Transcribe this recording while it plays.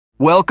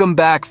Welcome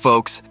back,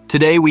 folks.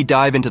 Today we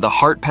dive into the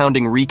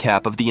heart-pounding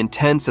recap of the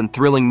intense and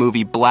thrilling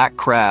movie Black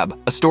Crab,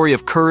 a story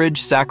of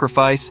courage,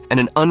 sacrifice, and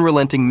an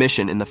unrelenting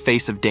mission in the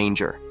face of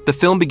danger. The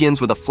film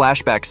begins with a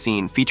flashback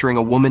scene featuring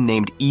a woman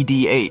named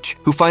EDH,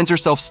 who finds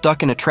herself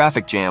stuck in a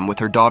traffic jam with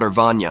her daughter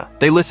Vanya.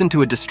 They listen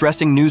to a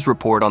distressing news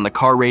report on the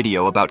car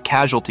radio about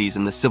casualties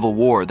in the civil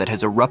war that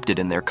has erupted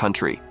in their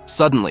country.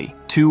 Suddenly,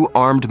 two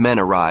armed men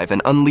arrive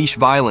and unleash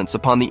violence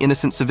upon the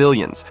innocent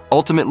civilians,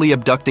 ultimately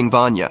abducting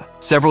Vanya.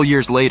 Several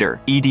years later,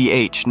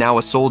 EDH, now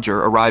a soldier,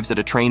 arrives at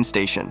a train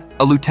station.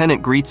 A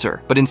lieutenant greets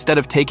her, but instead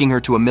of taking her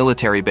to a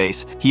military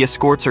base, he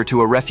escorts her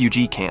to a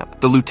refugee camp.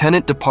 The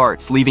lieutenant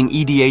departs, leaving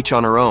EDH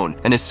on her own,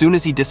 and as soon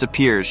as he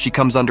disappears, she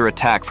comes under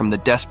attack from the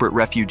desperate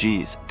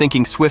refugees.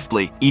 Thinking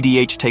swiftly,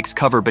 EDH takes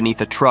cover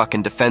beneath a truck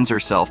and defends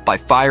herself by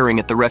firing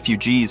at the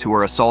refugees who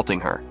are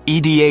assaulting her.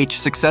 EDH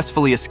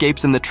successfully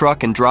escapes in the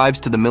truck and drives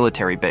to the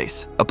military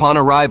base. Upon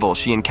arrival,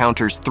 she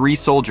encounters 3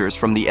 soldiers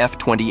from the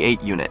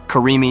F-28 unit,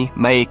 Karimi,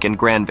 Maik, and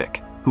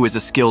Granvik, who is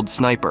a skilled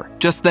sniper.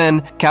 Just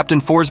then,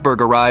 Captain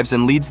Forsberg arrives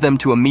and leads them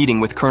to a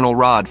meeting with Colonel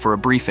Rod for a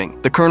briefing.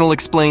 The colonel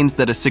explains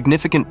that a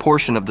significant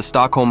portion of the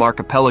Stockholm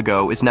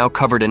archipelago is now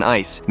covered in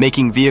ice,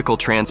 making vehicle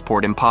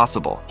transport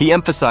impossible. He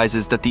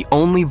emphasizes that the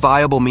only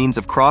viable means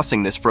of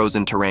crossing this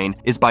frozen terrain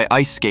is by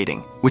ice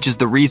skating, which is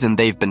the reason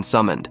they've been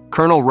summoned.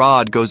 Colonel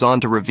Rod goes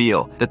on to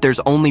reveal that there's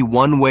only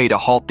one way to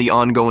halt the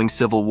ongoing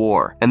civil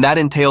war, and that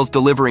entails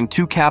delivering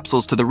 2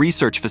 capsules to the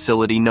research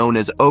facility known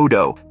as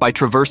Odo by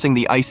traversing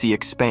the icy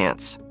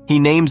expanse. He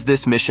names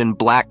this mission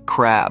Black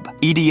Crab.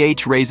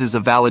 EDH raises a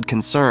valid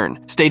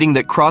concern, stating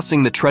that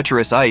crossing the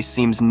treacherous ice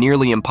seems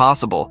nearly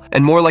impossible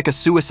and more like a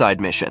suicide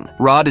mission.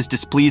 Rod is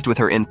displeased with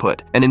her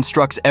input and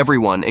instructs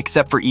everyone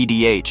except for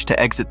EDH to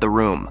exit the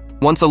room.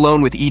 Once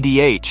alone with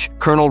EDH,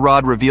 Colonel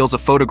Rod reveals a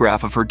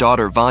photograph of her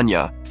daughter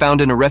Vanya, found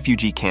in a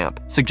refugee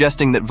camp,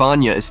 suggesting that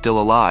Vanya is still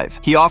alive.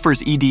 He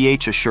offers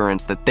EDH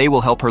assurance that they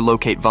will help her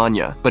locate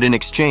Vanya, but in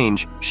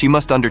exchange, she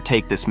must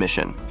undertake this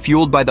mission.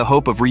 Fueled by the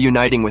hope of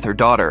reuniting with her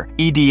daughter,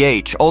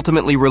 EDH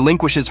ultimately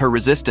relinquishes her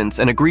resistance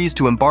and agrees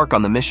to embark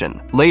on the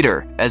mission.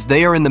 Later, as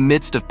they are in the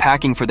midst of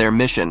packing for their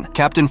mission,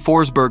 Captain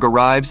Forsberg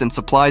arrives and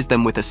supplies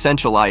them with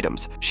essential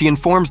items. She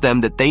informs them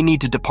that they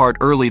need to depart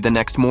early the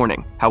next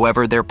morning.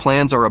 However, their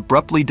plans are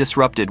abruptly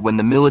disrupted when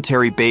the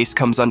military base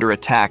comes under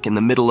attack in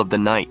the middle of the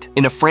night.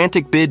 In a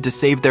frantic bid to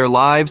save their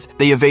lives,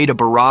 they evade a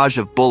barrage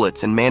of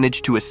bullets and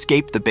manage to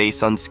escape the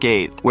base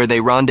unscathed, where they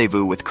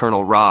rendezvous with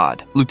Colonel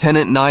Rod.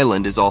 Lieutenant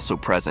Nyland is also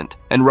present,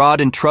 and Rod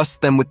entrusts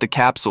them with the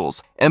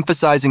capsules,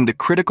 emphasizing the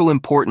critical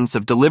importance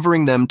of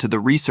delivering them to the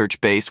research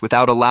base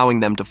without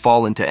allowing them to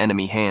fall into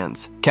enemy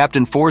hands.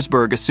 Captain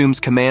Forsberg assumes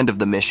command of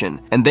the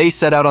mission, and they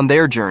set out on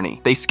their journey.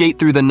 They skate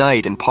through the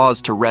night and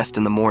pause to rest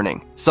in the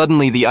morning.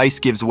 Suddenly, the ice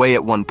gives way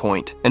at one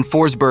point, and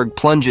Forsberg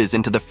plunges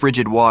into the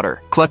frigid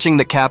water. Clutching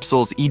the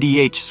capsules,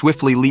 EDH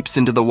swiftly leaps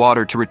into the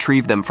water to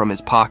retrieve them from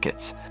his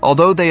pockets.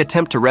 Although they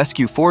attempt to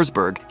rescue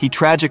Forsberg, he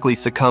tragically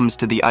succumbs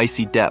to the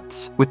icy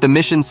depths. With the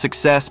mission's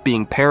success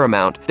being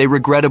paramount, they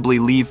regrettably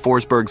leave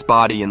Forsberg's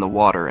body in the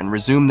water and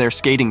resume their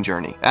skating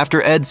journey.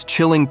 After Ed's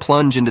chilling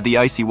plunge into the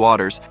icy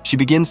waters, she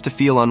begins to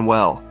feel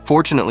unwell.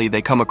 Fortunately,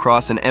 they come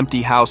across an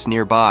empty house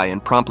nearby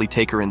and promptly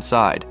take her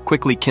inside,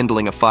 quickly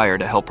kindling a fire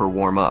to help her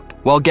warm up.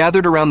 While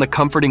gathered around the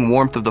comforting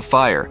warmth of the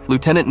fire,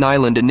 Lieutenant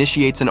Nyland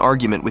initiates an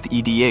argument with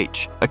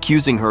EDH,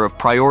 accusing her of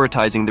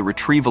prioritizing the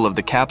retrieval of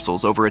the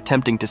capsules over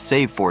attempting to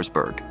save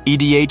Forsberg.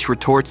 EDH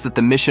retorts that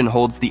the mission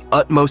holds the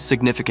utmost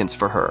significance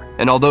for her,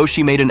 and although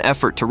she made an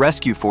effort to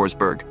rescue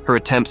Forsberg, her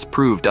attempts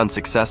proved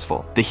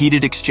unsuccessful. The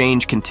heated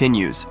exchange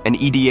continues, and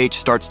EDH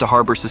starts to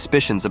harbor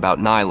suspicions about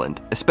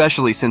Nyland,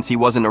 especially since he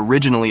wasn't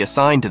originally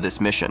assigned to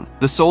this mission.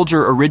 The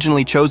soldier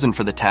originally chosen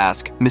for the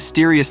task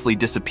mysteriously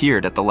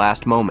disappeared at the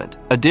last moment.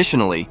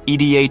 Additionally,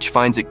 EDH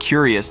finds it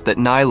curious that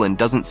Nyland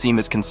doesn't seem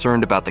as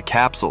concerned about the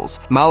capsules.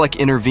 Malik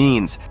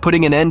intervenes,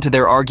 putting an end to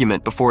their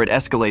argument before it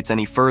escalates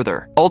any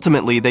further.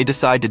 Ultimately, they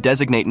decide to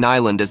designate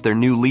Nyland as their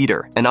new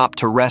leader and opt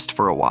to rest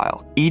for a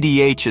while.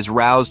 EDH is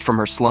roused from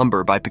her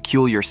slumber by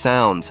peculiar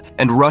sounds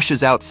and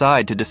rushes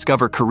outside to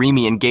discover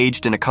Karimi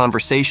engaged in a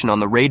conversation on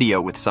the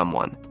radio with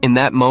someone. In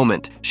that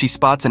moment, she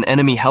spots an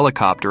enemy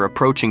helicopter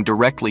approaching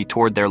directly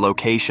toward their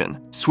location.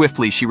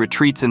 Swiftly, she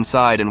retreats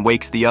inside and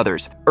wakes the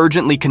others,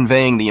 urgently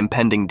conveying the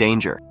impending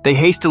danger. They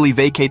hastily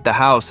vacate the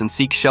house and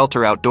seek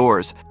shelter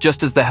outdoors,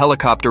 just as the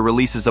helicopter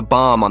releases a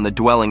bomb on the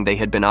dwelling they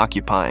had been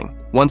occupying.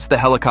 Once the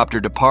helicopter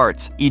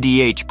departs,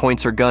 EDH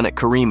points her gun at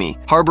Karimi,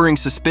 harboring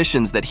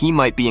suspicions that he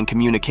might be in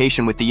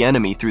communication with the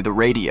enemy through the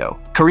radio.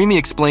 Karimi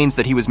explains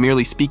that he was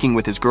merely speaking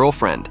with his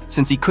girlfriend,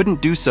 since he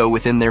couldn't do so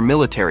within their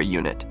military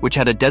unit, which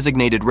had a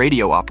designated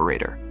radio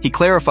operator. He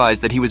clarifies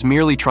that he was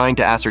merely trying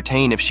to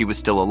ascertain if she was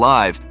still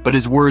alive, but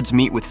his words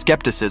meet with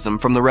skepticism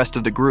from the rest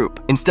of the group.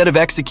 Instead of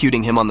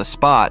executing him on the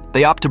spot,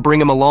 they opt to bring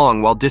him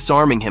along while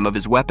disarming him of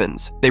his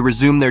weapons. They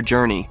resume their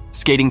journey,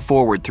 skating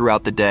forward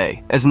throughout the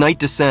day. As night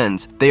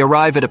descends, they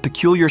arrive at a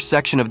peculiar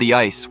section of the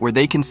ice where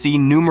they can see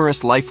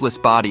numerous lifeless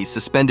bodies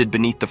suspended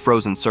beneath the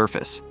frozen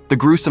surface. The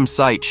gruesome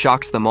sight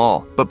shocks them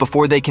all, but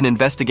before they can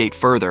investigate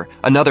further,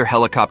 another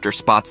helicopter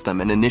spots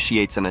them and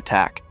initiates an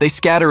attack. They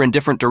scatter in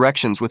different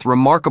directions with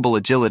remarkable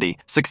agility,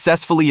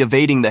 successfully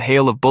evading the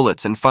hail of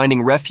bullets and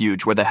finding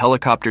refuge where the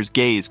helicopter's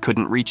gaze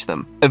couldn't reach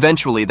them.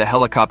 Eventually, the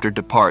helicopter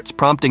departs,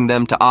 prompting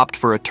them to opt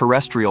for a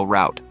terrestrial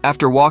route.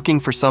 After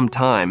walking for some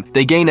time,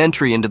 they gain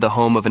entry into the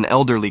home of an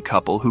elderly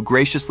couple who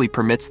graciously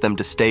permits them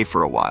to stay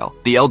for a while.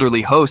 The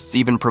elderly hosts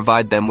even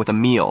provide them with a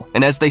meal,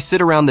 and as they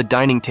sit around the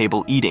dining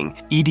table eating,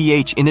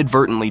 EDH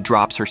inadvertently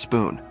drops her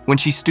spoon. When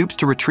she stoops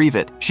to retrieve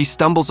it, she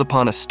stumbles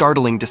upon a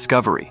startling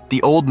discovery.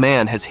 The old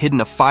man has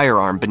hidden a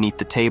firearm beneath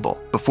the table.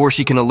 Before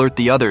she can alert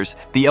the others,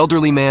 the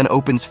elderly man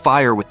opens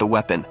fire with the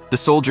weapon. The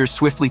soldiers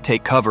swiftly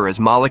take cover as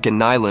Malik and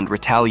Nyland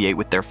retaliate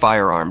with their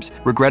firearms,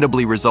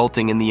 regrettably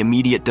resulting in the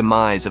immediate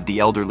demise of the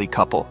elderly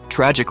couple.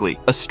 Tragically,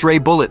 a stray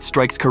bullet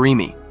strikes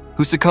Karimi,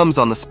 who succumbs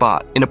on the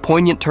spot. In a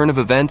poignant turn of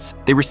events,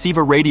 they receive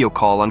a radio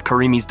call on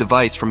Karimi's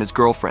device from his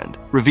girlfriend,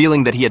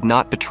 revealing that he had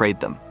not betrayed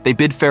them. They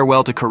bid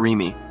farewell to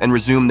Karimi and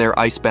resume their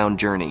icebound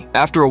journey.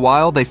 After a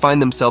while, they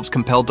find themselves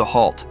compelled to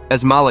halt,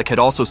 as Malik had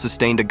also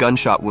sustained a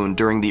gunshot wound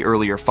during the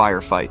earlier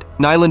firefight.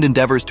 Nyland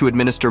endeavors to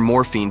administer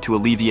morphine to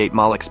alleviate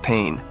Malik's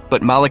pain,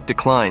 but Malik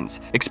declines,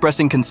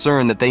 expressing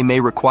concern that they may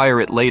require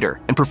it later,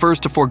 and prefers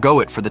to forego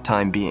it for the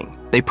time being.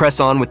 They press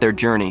on with their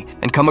journey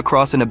and come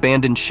across an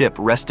abandoned ship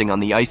resting on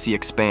the icy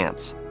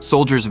expanse.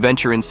 Soldiers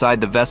venture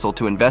inside the vessel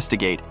to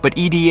investigate, but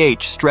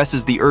EDH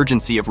stresses the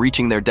urgency of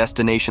reaching their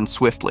destination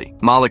swiftly.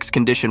 Malik's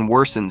condition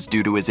worsens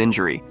due to his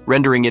injury,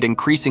 rendering it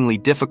increasingly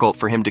difficult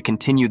for him to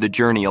continue the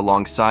journey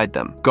alongside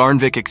them.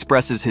 Garnvik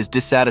expresses his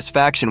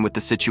dissatisfaction with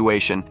the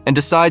situation and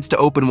decides to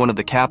open one of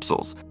the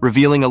capsules,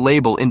 revealing a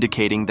label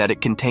indicating that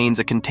it contains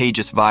a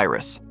contagious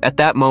virus. At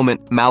that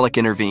moment, Malik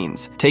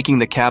intervenes, taking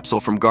the capsule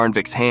from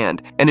Garnvik's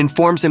hand, and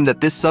informs him that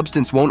this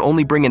substance won't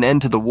only bring an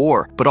end to the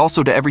war, but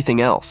also to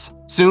everything else.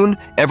 Soon,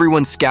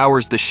 everyone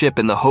scours the ship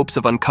in the hopes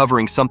of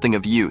uncovering something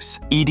of use.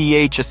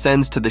 EDH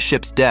ascends to the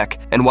ship's deck,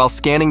 and while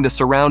scanning the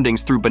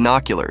surroundings through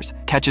binoculars,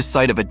 catches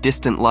sight of a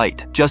distant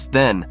light. Just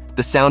then,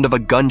 the sound of a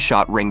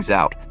gunshot rings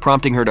out,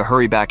 prompting her to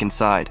hurry back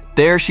inside.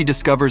 There, she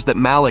discovers that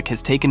Malik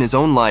has taken his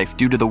own life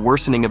due to the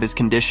worsening of his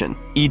condition.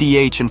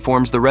 EDH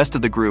informs the rest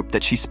of the group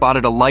that she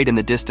spotted a light in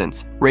the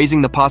distance,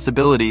 raising the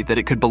possibility that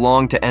it could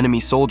belong to enemy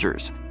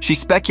soldiers. She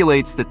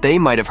speculates that they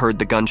might have heard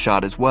the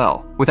gunshot as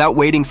well. Without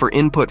waiting for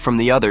input from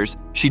the others,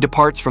 she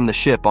departs from the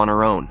ship on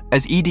her own.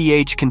 As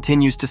EDH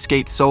continues to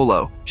skate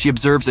solo, she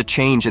observes a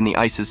change in the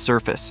ice's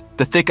surface.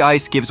 The thick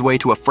ice gives way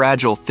to a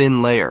fragile,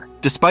 thin layer.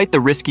 Despite the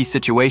risky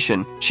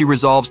situation, she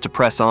resolves to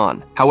press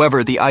on.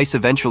 However, the ice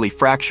eventually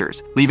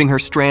fractures, leaving her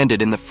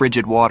stranded in the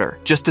frigid water.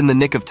 Just in the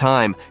nick of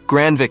time,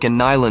 Granvik and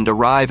Nyland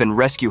arrive and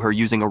rescue her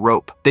using a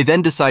rope. They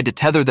then decide to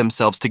tether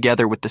themselves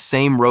together with the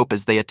same rope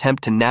as they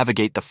attempt to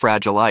navigate the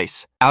fragile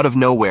ice. Out of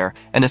nowhere,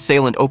 an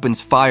assailant opens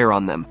fire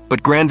on them,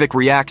 but Granvik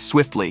reacts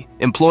swiftly,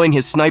 employing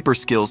his sniper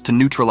skills to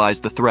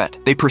neutralize the threat.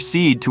 They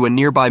proceed to a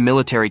nearby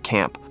military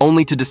camp,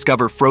 only to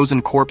discover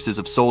frozen corpses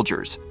of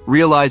soldiers.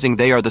 Realizing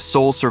they are the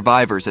sole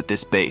survivors at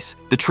this base,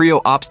 the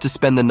trio opts to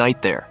spend the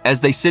night there.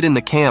 As they sit in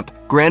the camp,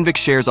 Granvik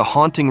shares a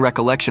haunting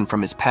recollection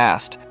from his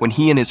past, when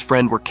he and his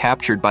friend were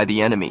captured by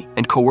the enemy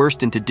and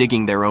coerced into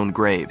digging their own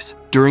graves.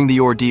 During the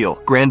ordeal,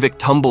 Granvik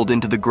tumbled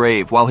into the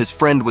grave while his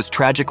friend was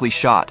tragically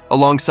shot,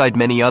 alongside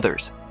many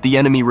others. The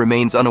enemy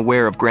remains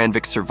unaware of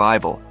Granvik's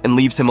survival and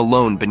leaves him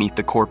alone beneath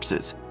the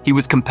corpses. He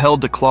was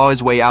compelled to claw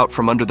his way out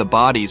from under the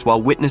bodies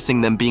while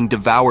witnessing them being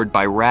devoured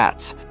by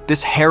rats.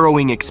 This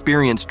harrowing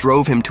experience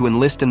drove him to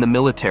enlist in the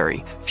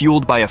military,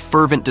 fueled by a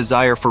fervent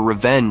desire for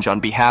revenge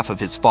on behalf of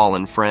his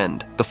fallen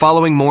friend. The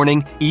following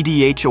morning,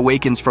 EDH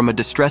awakens from a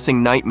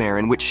distressing nightmare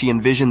in which she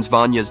envisions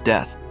Vanya's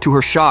death. To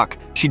her shock,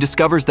 she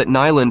discovers that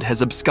Nyland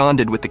has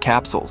absconded with the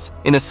capsules.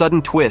 In a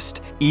sudden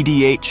twist,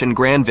 EDH and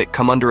Granvik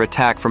come under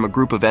attack from a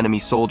group of enemy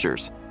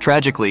soldiers.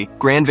 Tragically,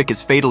 Granvik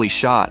is fatally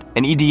shot,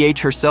 and EDH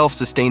herself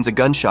sustains a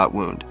gunshot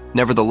wound.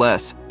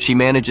 Nevertheless, she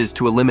manages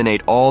to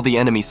eliminate all the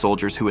enemy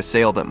soldiers who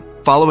assail them.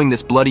 Following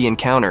this bloody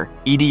encounter,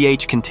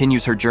 EDH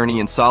continues her journey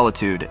in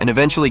solitude and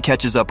eventually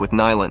catches up with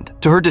Nyland.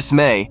 To her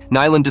dismay,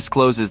 Nyland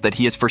discloses that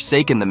he has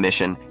forsaken the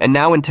mission and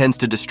now intends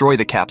to destroy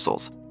the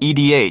capsules.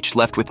 EDH,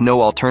 left with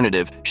no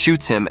alternative,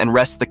 shoots him and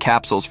wrests the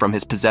capsules from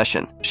his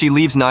possession. She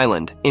leaves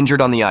Nyland, injured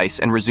on the ice,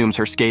 and resumes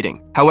her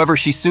skating. However,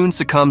 she soon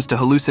succumbs to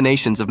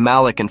hallucinations of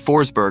Malik and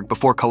Forsberg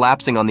before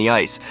collapsing on the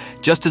ice,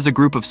 just as a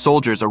group of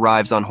soldiers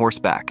arrives on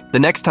horseback. The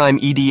next time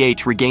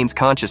EDH regains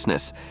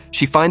consciousness,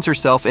 she finds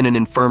herself in an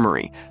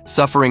infirmary,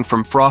 suffering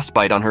from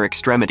frostbite on her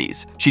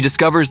extremities. She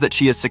discovers that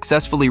she has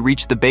successfully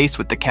reached the base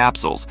with the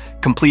capsules,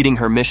 completing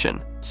her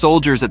mission.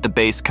 Soldiers at the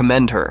base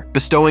commend her,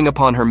 bestowing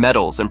upon her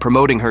medals and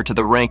promoting her to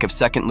the rank of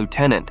second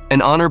lieutenant,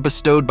 an honor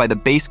bestowed by the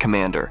base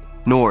commander,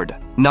 Nord.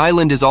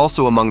 Nyland is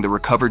also among the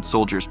recovered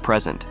soldiers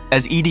present.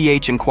 As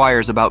EDH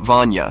inquires about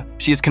Vanya,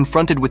 she is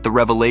confronted with the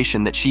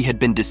revelation that she had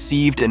been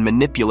deceived and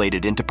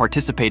manipulated into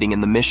participating in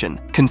the mission.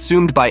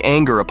 Consumed by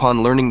anger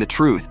upon learning the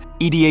truth,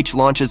 EDH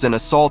launches an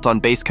assault on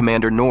base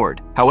commander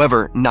Nord.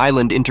 However,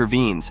 Nyland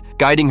intervenes,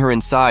 guiding her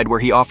inside where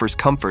he offers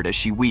comfort as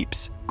she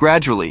weeps.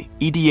 Gradually,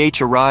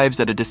 EDH arrives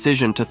at a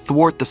decision to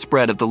thwart the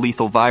spread of the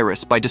lethal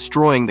virus by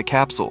destroying the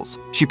capsules.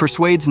 She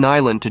persuades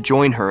Nyland to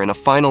join her in a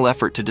final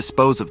effort to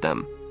dispose of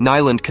them.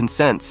 Nyland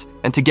consents,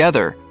 and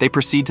together, they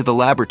proceed to the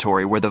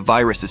laboratory where the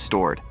virus is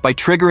stored. By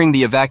triggering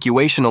the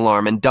evacuation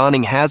alarm and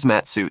donning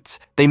hazmat suits,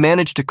 they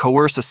manage to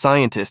coerce a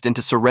scientist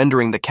into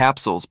surrendering the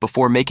capsules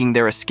before making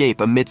their escape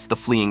amidst the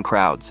fleeing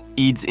crowds.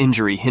 Ede's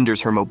injury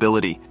hinders her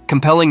mobility,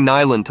 compelling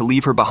Nyland to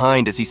leave her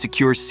behind as he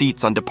secures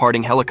seats on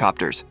departing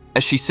helicopters.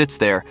 As she sits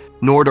there,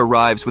 Nord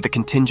arrives with a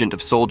contingent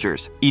of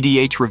soldiers.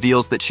 EDH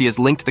reveals that she has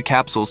linked the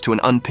capsules to an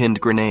unpinned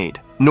grenade.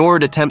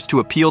 Nord attempts to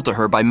appeal to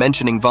her by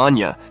mentioning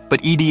Vanya,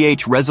 but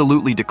EDH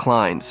resolutely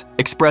declines,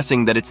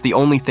 expressing that it's the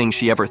only thing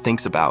she ever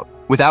thinks about.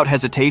 Without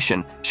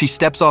hesitation, she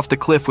steps off the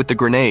cliff with the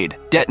grenade,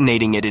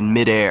 detonating it in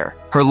midair.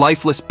 Her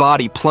lifeless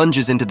body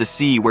plunges into the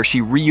sea where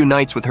she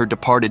reunites with her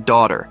departed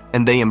daughter,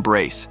 and they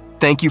embrace.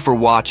 Thank you for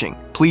watching.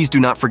 Please do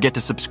not forget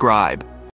to subscribe.